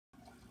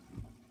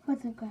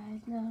What's up,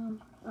 guys? Now,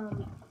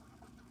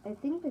 I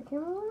think the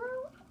camera went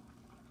out.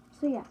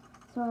 So yeah,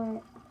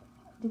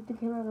 did the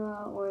camera go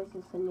out, or is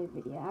this a new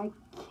video? I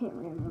can't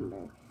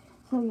remember.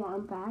 So yeah,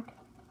 I'm back.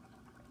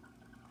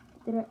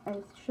 I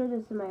showed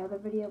this in my other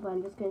video, but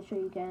I'm just gonna show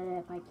you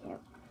again if I can't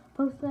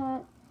post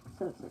that.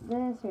 So it's like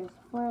this. There's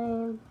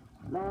flame,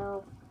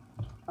 mouth,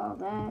 all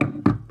that.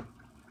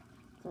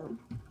 So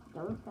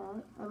done with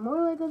that. I'm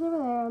more like over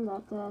there on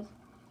that desk.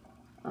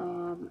 I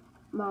have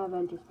my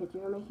Avengers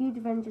picture. I'm a huge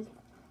Avengers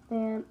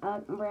fan.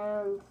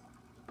 Browns.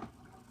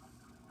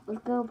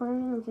 Let's go,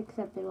 Browns,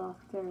 except they lost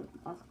their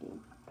last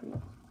game. Pretty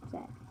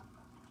sad.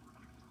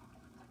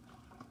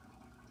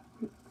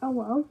 Oh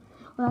well.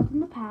 Well, that's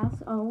in the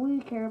past. All we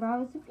care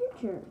about is the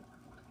future.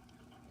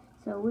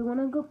 So we want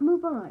to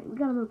move on. We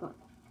gotta move on.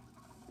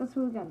 That's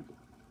what we gotta do.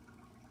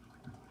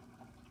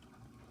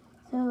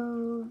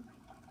 So,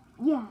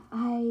 yeah,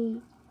 I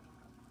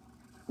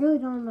really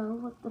don't know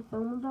what the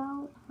film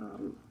about.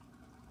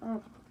 I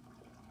have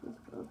this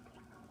book,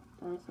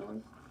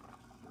 dinosaurs.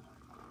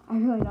 I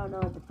really don't know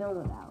what the film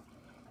about,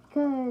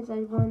 because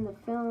I won the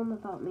film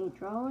about me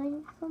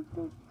drawing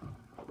something.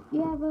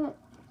 Yeah, but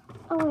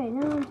oh wait,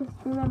 now I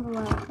just remember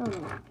what I was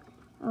filming.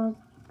 I was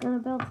gonna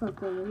build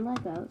something in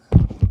Legos.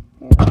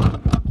 Here, the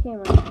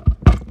camera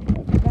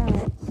like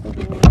that, so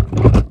then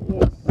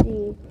you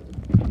see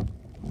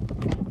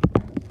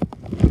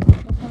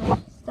how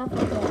much stuff I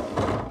got.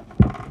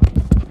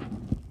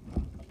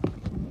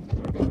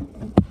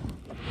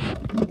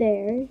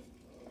 There.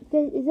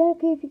 Guys, is that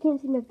okay if you can't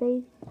see my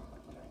face?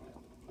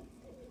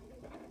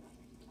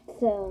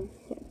 So,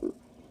 is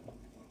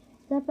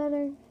that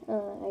better?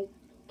 I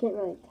can't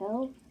really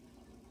tell.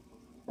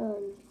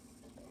 So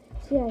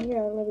yeah, here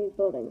I'm going to be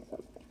building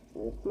something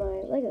with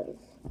my Legos.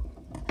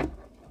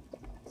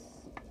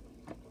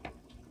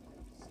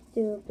 Let's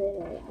do a bit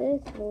of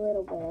this, a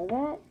little bit of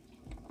that.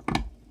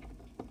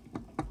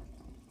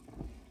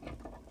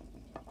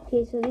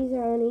 Okay, so these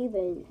are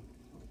uneven.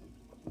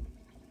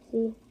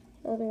 See?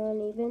 Oh, they're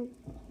uneven.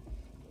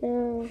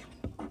 Now,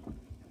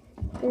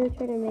 I'm going to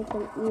try to make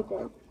them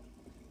even.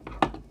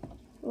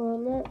 Well,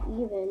 not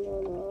even,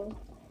 no.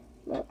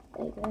 Not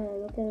like that. I'm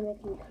not going to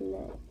make them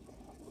connect.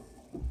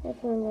 That's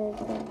what I'm going to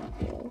try to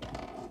do.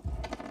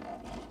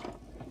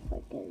 If I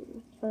can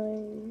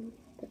find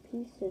the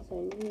pieces I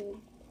need.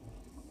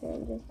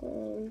 I'm just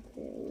going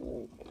to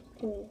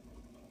do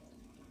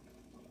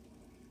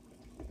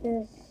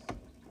this.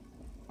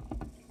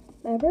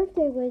 My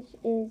birthday wish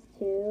is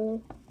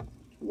to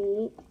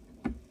meet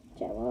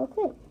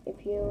Clay.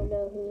 If you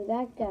know who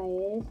that guy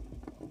is,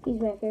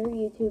 he's my favorite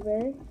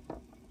YouTuber.